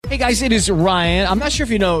Hey guys, it is Ryan. I'm not sure if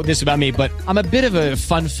you know this about me, but I'm a bit of a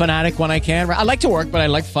fun fanatic when I can. I like to work, but I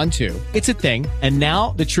like fun too. It's a thing. And now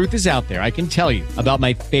the truth is out there. I can tell you about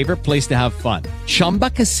my favorite place to have fun. Chumba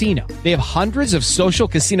Casino. They have hundreds of social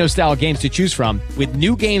casino style games to choose from with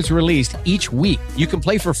new games released each week. You can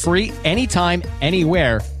play for free anytime,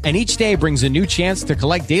 anywhere. And each day brings a new chance to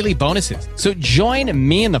collect daily bonuses. So join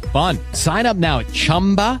me in the fun. Sign up now at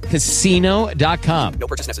ChumbaCasino.com. No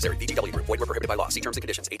purchase necessary. VGW Group. Void where prohibited by law. See terms and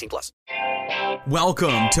conditions. 18+.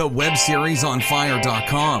 Welcome to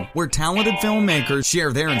WebSeriesOnFire.com, where talented filmmakers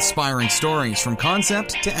share their inspiring stories from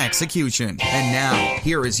concept to execution. And now,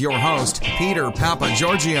 here is your host, Peter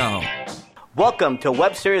Papagiorgio. Welcome to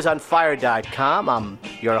WebSeriesOnFire.com. I'm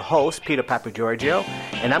your host, Peter Papagiorgio,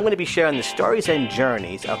 and I'm going to be sharing the stories and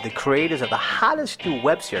journeys of the creators of the hottest new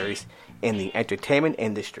web series in the entertainment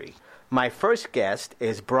industry. My first guest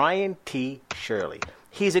is Brian T. Shirley.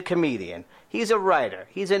 He's a comedian. He's a writer.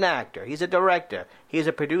 He's an actor. He's a director. He's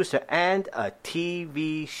a producer and a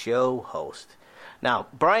TV show host. Now,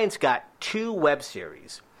 Brian's got two web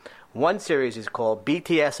series. One series is called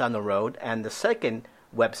BTS on the Road, and the second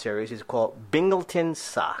web series is called Bingleton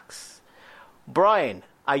Socks. Brian,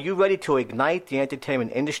 are you ready to ignite the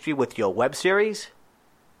entertainment industry with your web series?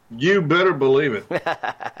 You better believe it.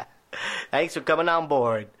 Thanks for coming on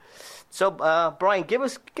board. So, Brian, give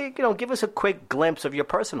us a quick glimpse of your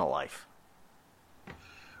personal life.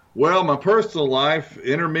 Well, my personal life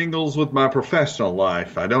intermingles with my professional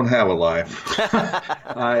life. I don't have a life.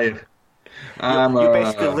 You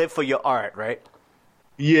basically live for your art, right?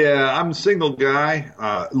 Yeah, I'm a single guy,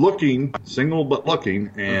 single but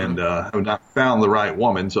looking, and I've not found the right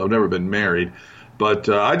woman, so I've never been married. But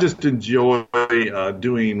I just enjoy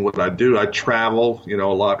doing what I do. I travel, a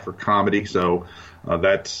lot for comedy, so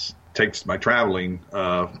that takes my traveling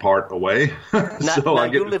part away.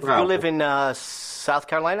 You live in South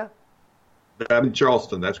Carolina? I'm in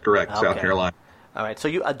Charleston. That's correct, okay. South Carolina. All right.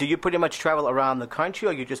 So do you pretty much travel around the country,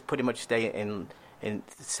 or you just pretty much stay in the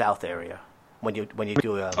South area when you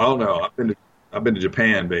do? Oh no, I've been to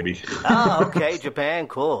Japan, baby. Oh, okay, Japan,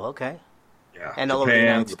 cool. Okay. Yeah. And all over the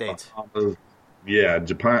United States. Bahamas, yeah,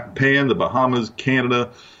 Japan, the Bahamas,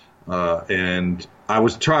 Canada, and I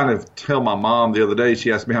was trying to tell my mom the other day.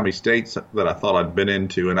 She asked me how many states that I thought I'd been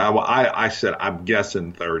into, and I said I'm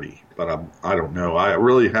guessing 30, but I don't know. I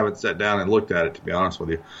really haven't sat down and looked at it, to be honest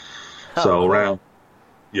with you. Oh, so cool. Around,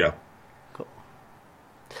 yeah. Cool.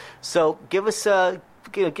 So give us an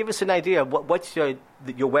idea. What's your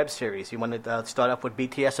web series? You want to start off with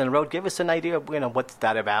BTS on the Road? Give us an idea of what's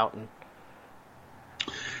that about.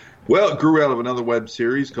 Well, it grew out of another web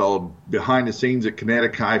series called Behind the Scenes at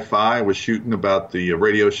Kinetic Hi-Fi. I was shooting about the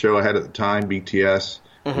radio show I had at the time, BTS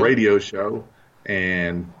radio show,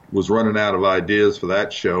 and was running out of ideas for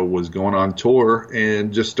that show, was going on tour,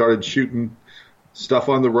 and just started shooting stuff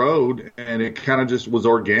on the road, and it kind of just was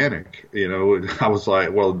organic. I was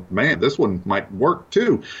like, well, man, this one might work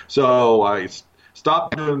too. So I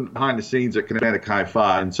stopped doing Behind the Scenes at Kinetic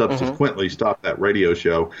Hi-Fi and subsequently stopped that radio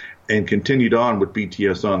show and continued on with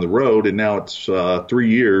BTS on the Road. And now it's 3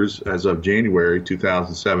 years as of January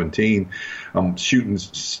 2017. I'm shooting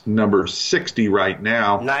number 60 right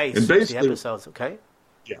now. Nice. And basically, episodes, okay.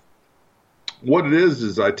 Yeah. What it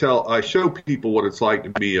is I show people what it's like to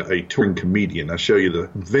be a touring comedian. I show you the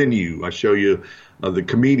venue. I show you the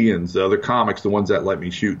comedians, the other comics, the ones that let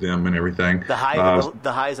me shoot them and everything. The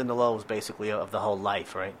highs and the lows, basically, of the whole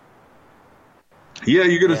life, right? Yeah,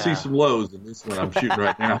 you're going to see some lows in this one I'm shooting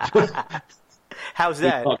right now. How's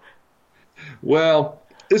that? Well,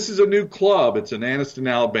 this is a new club. It's in Anniston,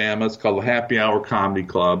 Alabama. It's called the Happy Hour Comedy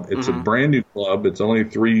Club. It's a brand new club. It's only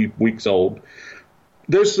 3 weeks old.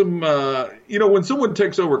 There's some, when someone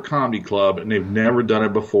takes over a comedy club and they've never done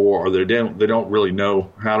it before, or they don't really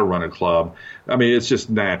know how to run a club, I mean, it's just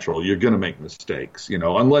natural. You're going to make mistakes,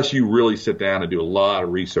 unless you really sit down and do a lot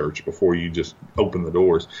of research before you just open the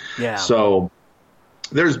doors. Yeah. So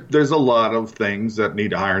there's a lot of things that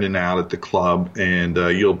need ironing out at the club, and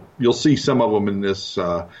you'll see some of them in this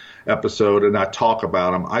episode, and I talk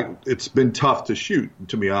about them. It's been tough to shoot,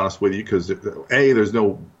 to be honest with you, because there's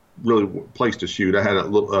no really place to shoot. I had a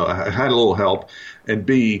little help, and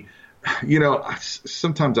B,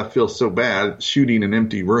 sometimes I feel so bad shooting an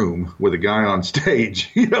empty room with a guy on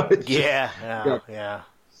stage. Yeah.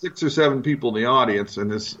 6 or 7 people in the audience,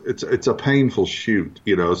 and it's a painful shoot.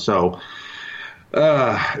 So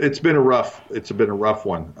it's been a rough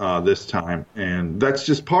one this time, and that's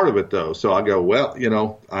just part of it, though. So I go, well,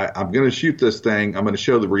 I'm going to shoot this thing. I'm going to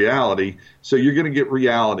show the reality. So you're going to get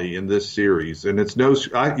reality in this series, and it's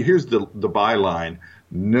here's the byline: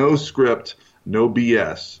 no script. no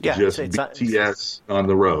BS, Yeah, just it's BTS on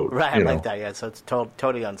the road. Right, I like that. Yeah, so it's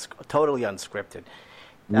totally unscripted.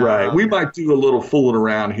 Right. We might do a little fooling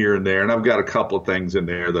around here and there, and I've got a couple of things in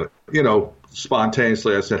there that,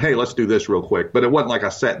 spontaneously I said, hey, let's do this real quick. But it wasn't like I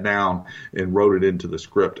sat down and wrote it into the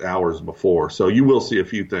script hours before. So you will see a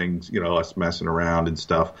few things, us messing around and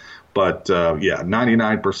stuff. But,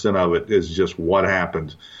 99% of it is just what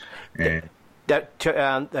happened. And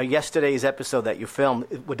yesterday's episode that you filmed,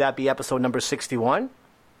 would that be episode number 61?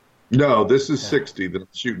 No, this is 60 that I'm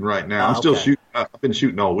shooting right now. I'm still shooting. I've been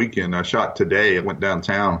shooting all weekend. I shot today. I went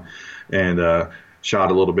downtown and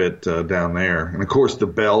shot a little bit down there. And, of course, the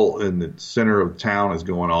bell in the center of town is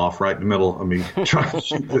going off right in the middle of me trying to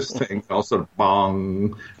shoot this thing. Also,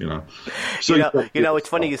 bong, So, it's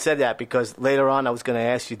funny you said that because later on I was going to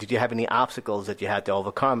ask you, did you have any obstacles that you had to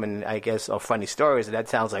overcome? And I guess, or funny stories, and that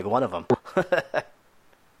sounds like one of them.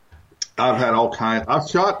 I've had all kinds. I've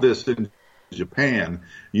shot this in Japan.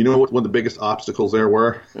 You know what one of the biggest obstacles there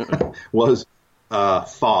were? was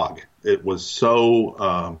fog. It was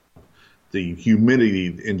so the humidity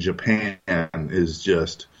in Japan is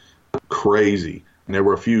just crazy. And there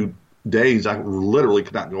were a few days I literally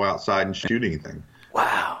could not go outside and shoot anything.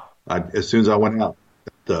 Wow. As soon as I went out,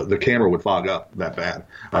 the camera would fog up that bad.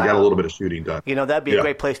 Wow. I got a little bit of shooting done. That'd be a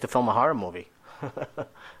great place to film a horror movie.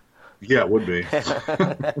 Yeah, it would be.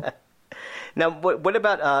 Now, what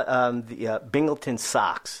about the Bingleton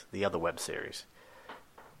Socks, the other web series?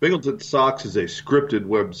 Bingleton Socks is a scripted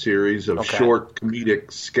web series of short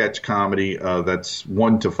comedic sketch comedy that's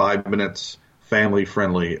 1 to 5 minutes,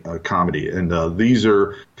 family-friendly comedy. And these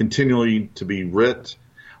are continually to be writ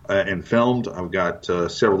and filmed. I've got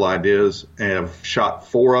several ideas, and I've shot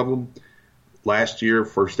 4 of them last year,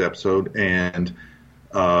 first episode. And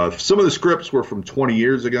some of the scripts were from 20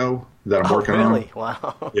 years ago that I'm working on. Really?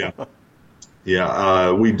 Wow. Yeah.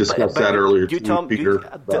 Yeah, we discussed that earlier too, Peter.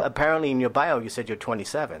 Apparently in your bio you said you're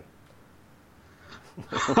 27.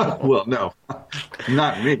 Well, no,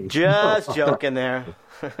 not me. Just joking there.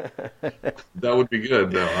 That would be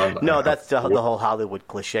good, though. No, that's the whole Hollywood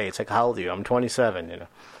cliche. It's like, how old are you? I'm 27,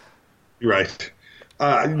 Right.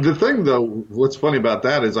 The thing, though, what's funny about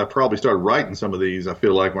that is I probably started writing some of these, I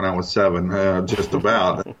feel like, when I was 7, just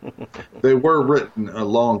about. They were written a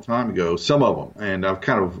long time ago, some of them, and I've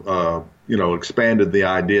kind of, expanded the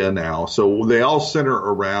idea now. So they all center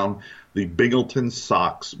around the Bingleton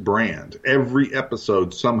Socks brand. Every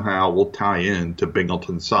episode somehow will tie in to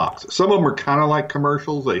Bingleton Socks. Some of them are kind of like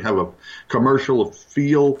commercials. They have a commercial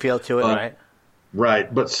feel to it, right?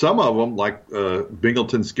 Right, but some of them, like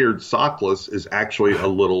Bingleton Scared Sockless, is actually a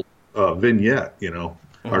little vignette,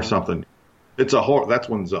 or something. It's a horror. That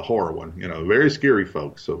one's a horror one, very scary,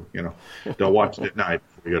 folks. So don't watch it at night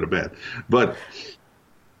before you go to bed. But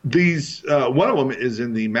these, one of them is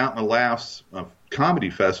in the Mountain of Laughs Comedy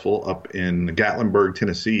Festival up in Gatlinburg,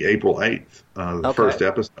 Tennessee, April 8th, the first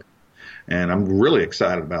episode. And I'm really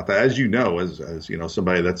excited about that. As you know, as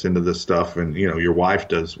somebody that's into this stuff, and your wife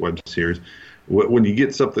does web series. When you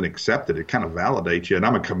get something accepted, it kind of validates you. And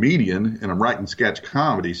I'm a comedian, and I'm writing sketch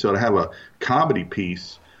comedy, so to have a comedy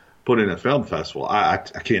piece put in a film festival, I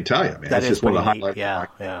can't tell you, man. That's just one of the highlights.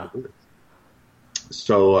 Yeah.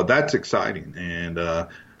 So that's exciting, and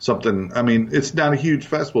something. I mean, it's not a huge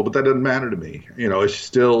festival, but that doesn't matter to me. It's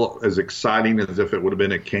still as exciting as if it would have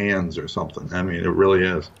been at Cannes or something. I mean, it really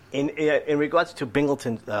is. In regards to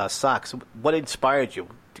Bingleton Socks, what inspired you,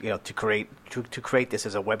 to create this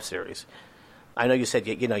as a web series? I know you said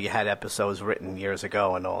you had episodes written years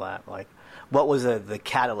ago and all that. Like, what was the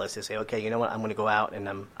catalyst to say, okay, you know what, I'm going to go out and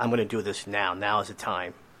I'm going to do this now. Now is the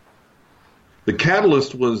time. The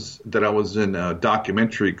catalyst was that I was in a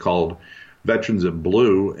documentary called Veterans in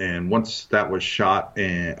Blue, and once that was shot,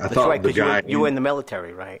 and I thought right, the guy you were in the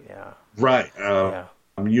military, right? Yeah. Right.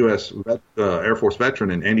 I'm a U.S. Air Force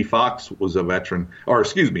veteran, and Andy Fox was a veteran, or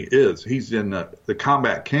excuse me, is. He's in the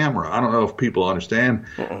combat camera. I don't know if people understand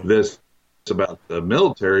this about the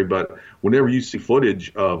military, but whenever you see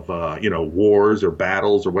footage of wars or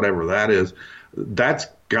battles or whatever that is, that's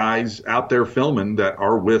guys out there filming that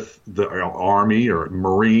are with the Army or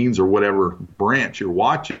Marines or whatever branch you're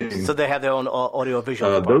watching. So they have their own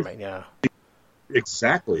audiovisual department, yeah.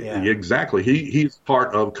 Exactly. He's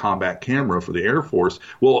part of combat camera for the Air Force.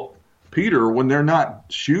 Well, Peter, when they're not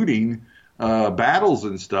shooting battles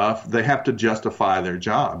and stuff, they have to justify their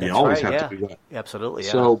job. That's you always right, have to do that. Absolutely,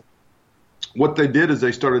 yeah. So what they did is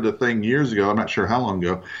they started a thing years ago, I'm not sure how long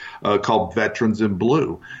ago, called Veterans in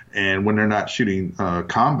Blue. And when they're not shooting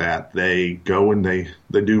combat, they go and they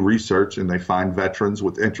do research and they find veterans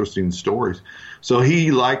with interesting stories. So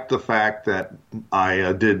he liked the fact that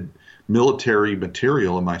I did military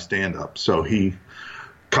material in my stand-up. So he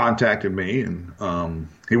contacted me, and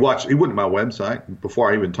he went to my website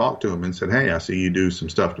before I even talked to him and said, hey, I see you do some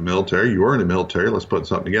stuff to military. You were in the military. Let's put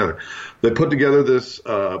something together. They put together this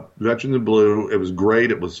Veterans in Blue. It was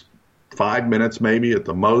great. It was 5 minutes maybe at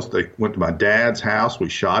the most. They went to my dad's house. We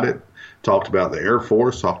shot it, talked about the Air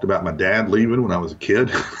Force, talked about my dad leaving when I was a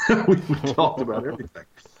kid. we talked about everything.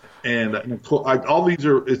 And all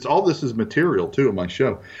this is material, too, in my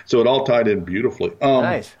show. So it all tied in beautifully.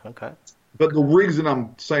 Nice. Okay. But the reason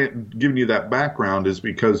I'm giving you that background is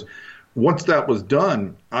because once that was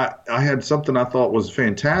done, I had something I thought was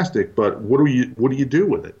fantastic. But what do you do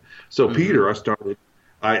with it? So Peter,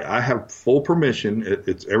 I have full permission.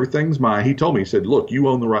 It's everything's mine. He told me, he said, look, you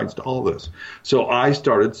own the rights to all this. So I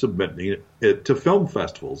started submitting it to film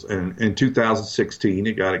festivals. And in 2016,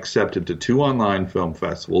 it got accepted to 2 online film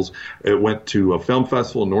festivals. It went to a film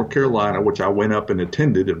festival in North Carolina, which I went up and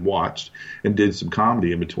attended and watched and did some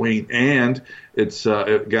comedy in between. And it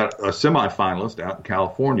got a semifinalist out in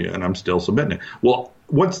California, and I'm still submitting it. Well,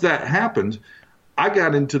 once that happened, I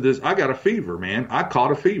got into this. I got a fever, man. I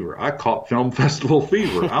caught a fever. I caught film festival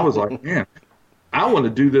fever. I was like, man, I want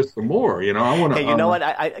to do this some more. I want to. Hey, you know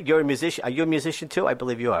what? You're a musician. Are you a musician too? I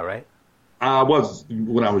believe you are, right? I was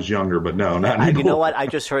when I was younger, but no, not anymore. You know what? I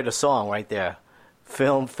just heard a song right there.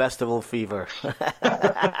 Film festival fever.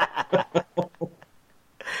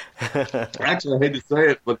 Actually, I hate to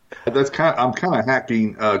say it, but I'm kind of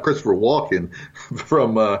hacking Christopher Walken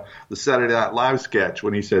from the Saturday Night Live sketch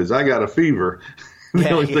when he says, "I got a fever." The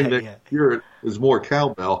only thing that you hear it is more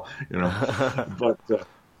cowbell, But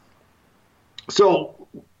so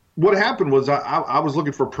what happened was I was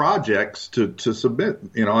looking for projects to submit.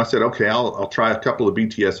 I said, okay, I'll try a couple of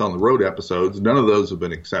BTS on the Road episodes. None of those have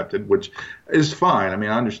been accepted, which is fine. I mean,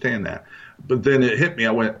 I understand that. But then it hit me.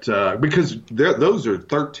 I went because those are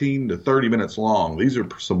 13 to 30 minutes long. These are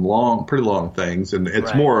some pretty long things, and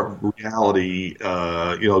it's more reality,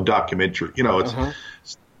 documentary.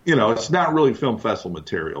 It's not really film festival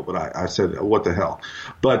material. But I said, what the hell?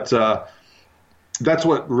 But that's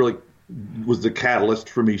what really was the catalyst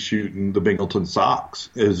for me shooting the Bingleton socks.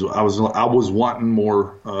 Is I was wanting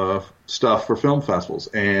more stuff for film festivals,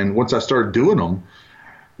 and once I started doing them,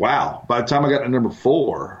 wow! By the time I got to number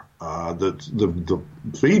 4. The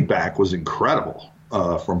feedback was incredible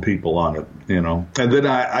from people on it, And then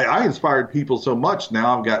I inspired people so much.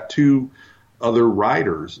 Now I've got 2 other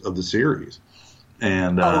writers of the series,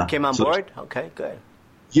 and who came on board? Okay, good.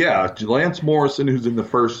 Yeah, Lance Morrison, who's in the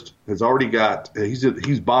first, has already got.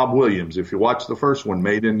 He's Bob Williams. If you watch the first one,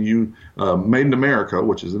 Made in America,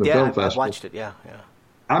 which is in the film festival. I watched it. Yeah.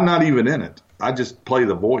 I'm not even in it. I just play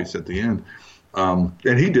the voice at the end.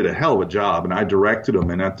 And he did a hell of a job, and I directed him.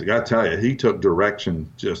 And I tell you, he took direction.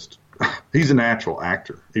 He's a natural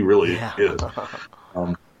actor. He really is.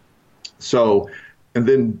 And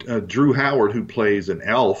then Drew Howard, who plays an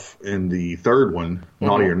elf in the third one,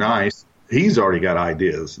 Naughty or Nice, he's already got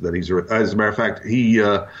ideas that he's. As a matter of fact, he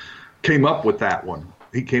came up with that one.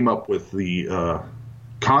 He came up with the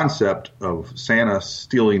concept of Santa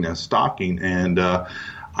stealing a stocking, and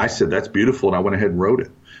I said that's beautiful, and I went ahead and wrote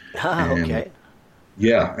it. Okay.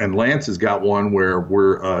 Yeah, and Lance has got one where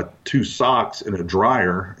we're 2 socks in a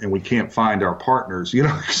dryer, and we can't find our partners,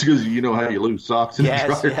 because you know how you lose socks in a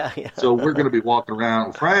dryer. Yeah. So we're going to be walking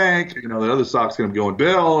around, Frank, the other sock's going to be going,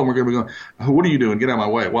 Bill, and we're going to be going, what are you doing? Get out of my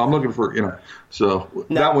way. Well, I'm looking for, So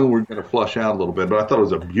that one we're going to flush out a little bit, but I thought it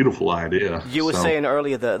was a beautiful idea. You were saying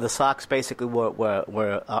earlier the socks basically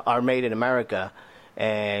are made in America,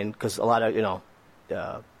 and because a lot of,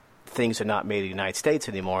 things are not made in the United States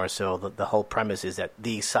anymore, so the whole premise is that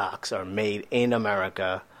these socks are made in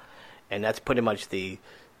America, and that's pretty much the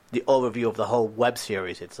overview of the whole web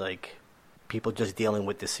series. It's like people just dealing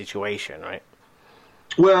with this situation, right?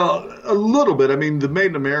 Well, a little bit. I mean, the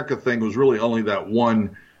Made in America thing was really only that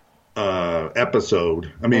one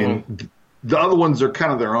episode. I mean, the other ones are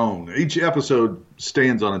kind of their own. Each episode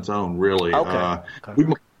stands on its own, really. Okay.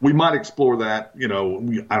 We might explore that, I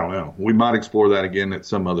don't know. We might explore that again at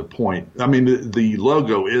some other point. I mean, the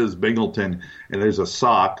logo is Bingleton, and there's a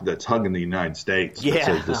sock that's hugging the United States.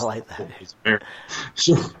 Yeah, I like that.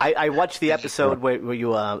 So, I watched the episode where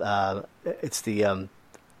you, it's the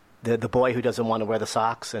boy who doesn't want to wear the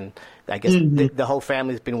socks, and I guess the whole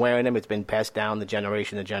family's been wearing them. It's been passed down the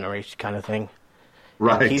generation to generation kind of thing.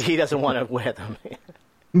 Right. He doesn't want to wear them.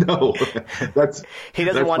 No, he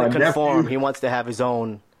doesn't want to conform. Nephew. He wants to have his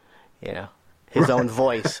own. His own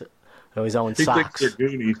voice or his own socks. He thinks they're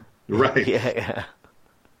Goonies. Right. Yeah.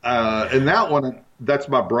 And that one, that's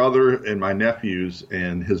my brother and my nephews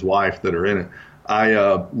and his wife that are in it.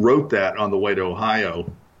 I wrote that on the way to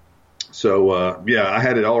Ohio So I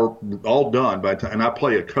had it all done by the time, and I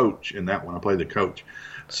play a coach in that one. I play the coach.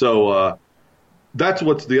 So that's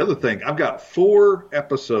what's the other thing. I've got 4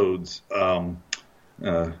 episodes,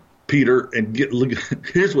 Peter, and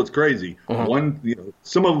here's what's crazy. One, a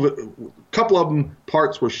couple of them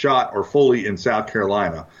parts were shot or fully in South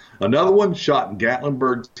Carolina. Another one shot in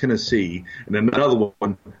Gatlinburg, Tennessee, and another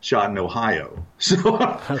one shot in Ohio. So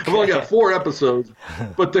I've only got 4 episodes,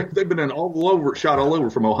 but they've been shot all over,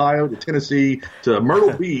 from Ohio to Tennessee to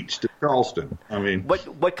Myrtle Beach to Charleston. I mean,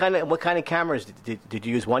 what kind of cameras did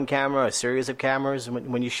you use? One camera, a series of cameras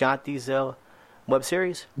when you shot these web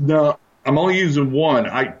series? No, I'm only using one.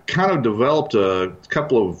 I kind of developed a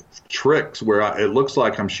couple of tricks where it looks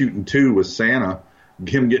like I'm shooting 2 with Santa.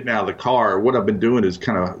 Him getting out of the car. What I've been doing is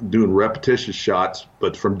kind of doing repetitious shots,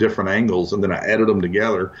 but from different angles, and then I edit them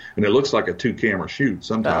together, and it looks like a 2-camera shoot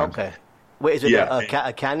sometimes. Oh, okay. Wait, is it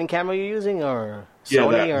a Canon camera you're using, or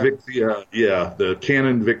Sony? Vixia, the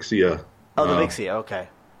Canon Vixia. Oh, the Vixia, okay.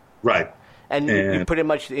 Right. And you pretty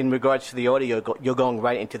much, in regards to the audio, you're going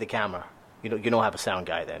right into the camera. You don't have a sound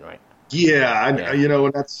guy then, right? Yeah,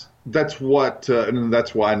 and that's what, and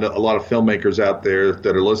that's why a lot of filmmakers out there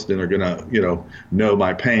that are listening are gonna, know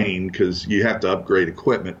my pain, because you have to upgrade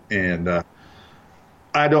equipment, and I'm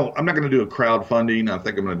not gonna do a crowdfunding. I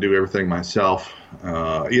think I'm gonna do everything myself.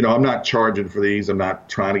 I'm not charging for these. I'm not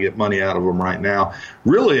trying to get money out of them right now.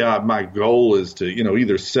 Really, my goal is to,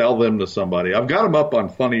 either sell them to somebody. I've got them up on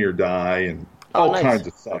Funny or Die and all kinds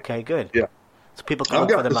of stuff. Okay, good. Yeah. So people can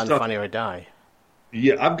look for them on Funny or Die.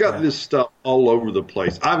 Yeah, I've got this stuff all over the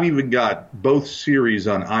place. I've even got both series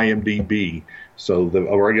on IMDb, so I've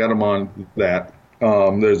already got them on that.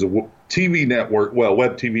 There's a TV network,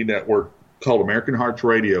 web TV network called American Hearts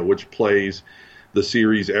Radio, which plays the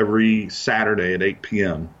series every Saturday at 8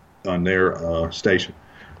 p.m. on their station.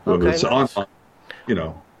 Okay, it's nice. online,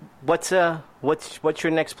 What's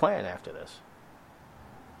your next plan after this?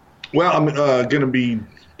 Well, I'm going to be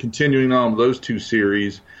continuing on with those 2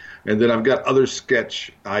 series. And then I've got other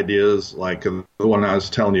sketch ideas, like the one I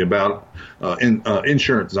was telling you about,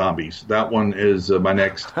 Insurance Zombies. That one is my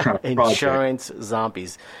next kind of project. Insurance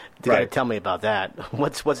Zombies. You got to tell me about that.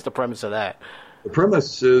 What's the premise of that? The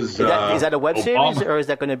premise is... Is that a web series, or is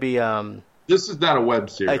that going to be... This is not a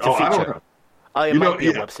web series. It's a feature. I don't know. Oh, it might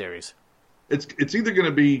be a web series. It's either going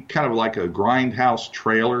to be kind of like a grindhouse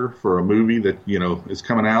trailer for a movie that, is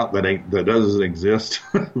coming out that doesn't exist,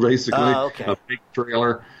 basically. Oh, okay. A fake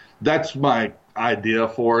trailer. That's my idea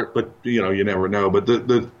for it, but you never know. But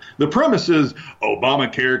the premise is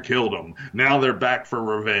Obamacare killed them. Now they're back for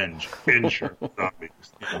revenge. Insurance Zombies.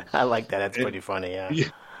 I like that. That's pretty funny. Yeah.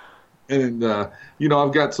 And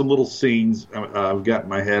I've got some little scenes I've got in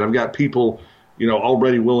my head. I've got people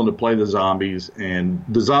already willing to play the zombies, and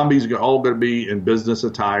the zombies are all going to be in business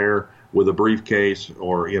attire with a briefcase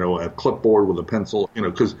or, a clipboard with a pencil,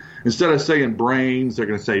 because instead of saying brains, they're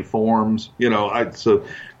going to say forms, so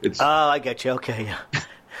it's... Oh, I get you. Okay, yeah.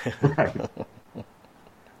 Right.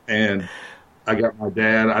 And I got my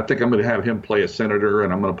dad. I think I'm going to have him play a senator,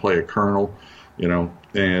 and I'm going to play a colonel, and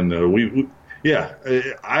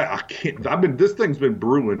I can't... this thing's been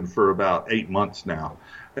brewing for about 8 months now,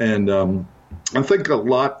 and I think a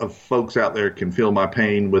lot of folks out there can feel my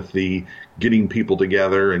pain with the getting people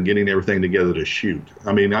together and getting everything together to shoot.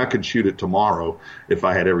 I mean, I could shoot it tomorrow if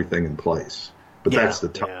I had everything in place. But that's the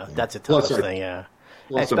tough thing. That's a tough thing, yeah.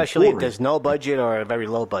 Especially if there's no budget or a very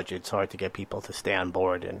low budget, it's hard to get people to stay on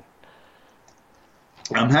board. And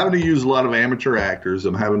I'm having to use a lot of amateur actors.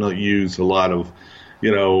 I'm having to use a lot of,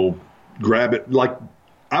 grab it. Like,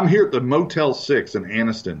 I'm here at the Motel 6 in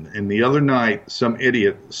Anniston, and the other night, some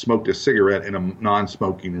idiot smoked a cigarette in a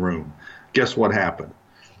non-smoking room. Guess what happened?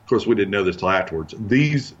 Of course, we didn't know this till afterwards.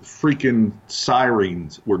 These freaking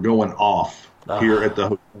sirens were going off here at the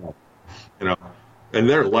hotel, and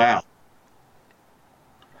they're loud.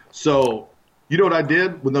 So, you know what I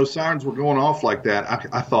did when those sirens were going off like that?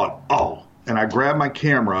 I thought, and I grabbed my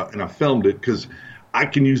camera and I filmed it because I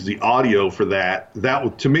can use the audio for that.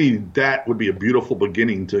 To me, that would be a beautiful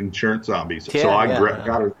beginning to Insurance Zombies. Yeah, so I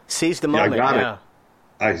got it. Seize the moment. I got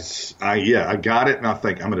it. I got it, and I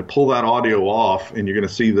think I'm going to pull that audio off, and you're going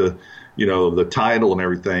to see the title and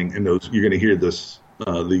everything, and you're going to hear these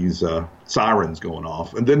sirens going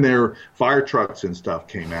off, and then their fire trucks and stuff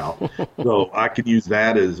came out, so I could use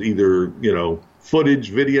that as either footage,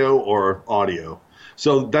 video, or audio.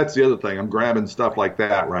 So that's the other thing. I'm grabbing stuff like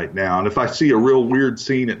that right now, and if I see a real weird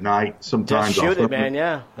scene at night, sometimes just shoot it, man.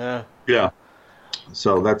 Yeah.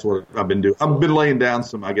 So that's what I've been doing. I've been laying down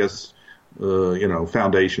some, I guess,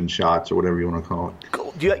 foundation shots or whatever you want to call it.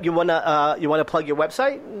 Cool. Do you want to plug your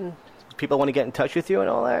website? People want to get in touch with you and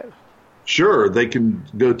all that? Sure. They can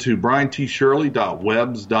go to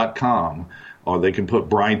briantshirley.webs.com, or they can put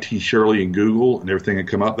Brian T. Shirley in Google and everything will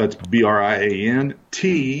come up. That's BRIANT,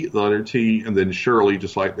 the letter T, and then Shirley,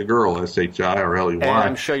 just like the girl, SHIRLEY. And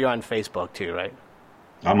I'm sure you're on Facebook too, right?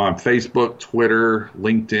 I'm on Facebook, Twitter,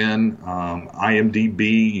 LinkedIn,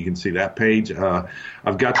 IMDb. You can see that page.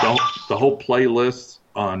 I've got the whole playlist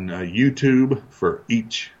on YouTube for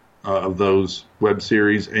each of those web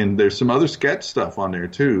series, and there's some other sketch stuff on there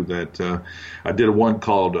too. That I did one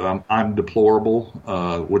called "I'm Deplorable,"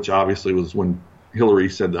 which obviously was when Hillary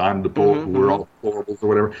said that I'm deplorable, we're all deplorables or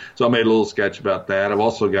whatever. So I made a little sketch about that. I've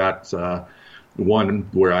also got one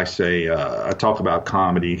where I say I talk about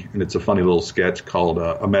comedy, and it's a funny little sketch called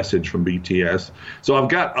 "A Message from BTS." So I've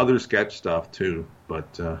got other sketch stuff too,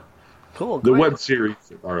 but. Cool. The great. web series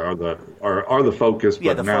are the focus,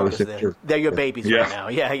 but the now focus they're your babies right now.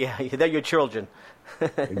 Yeah, they're your children.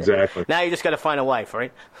 Exactly. Now you just got to find a wife,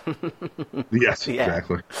 right? Yes,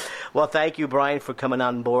 exactly. Well, thank you, Brian, for coming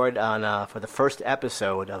on board on for the first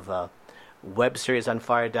episode of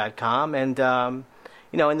WebSeriesOnFire.com, and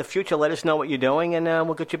in the future, let us know what you're doing, and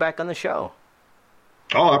we'll get you back on the show.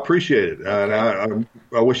 Oh, I appreciate it. And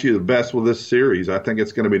I wish you the best with this series. I think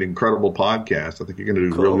it's going to be an incredible podcast. I think you're going to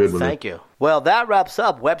do real good with it. Thank you. Well, that wraps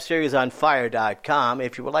up WebSeriesOnFire.com.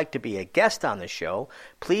 If you would like to be a guest on the show,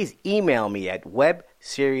 please email me at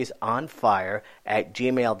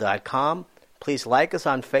WebSeriesOnFire@gmail.com. Please like us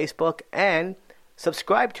on Facebook and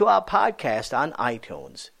subscribe to our podcast on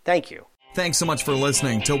iTunes. Thank you. Thanks so much for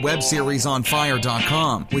listening to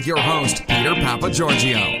WebSeriesOnFire.com with your host, Peter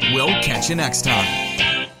Papagiorgio. We'll catch you next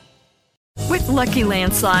time. With Lucky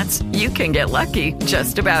Land Slots, you can get lucky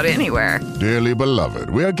just about anywhere. Dearly beloved,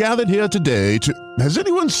 we are gathered here today to... Has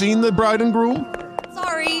anyone seen the bride and groom?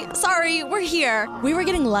 Sorry, we're here. We were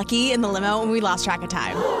getting lucky in the limo and we lost track of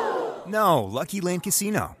time. No, Lucky Land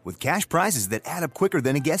Casino, with cash prizes that add up quicker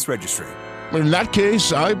than a guest registry. In that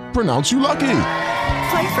case, I pronounce you lucky.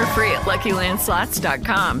 Play for free at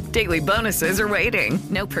LuckyLandSlots.com. Daily bonuses are waiting.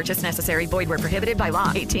 No purchase necessary. Void where prohibited by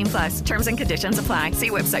law. 18+. Terms and conditions apply. See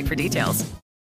website for details.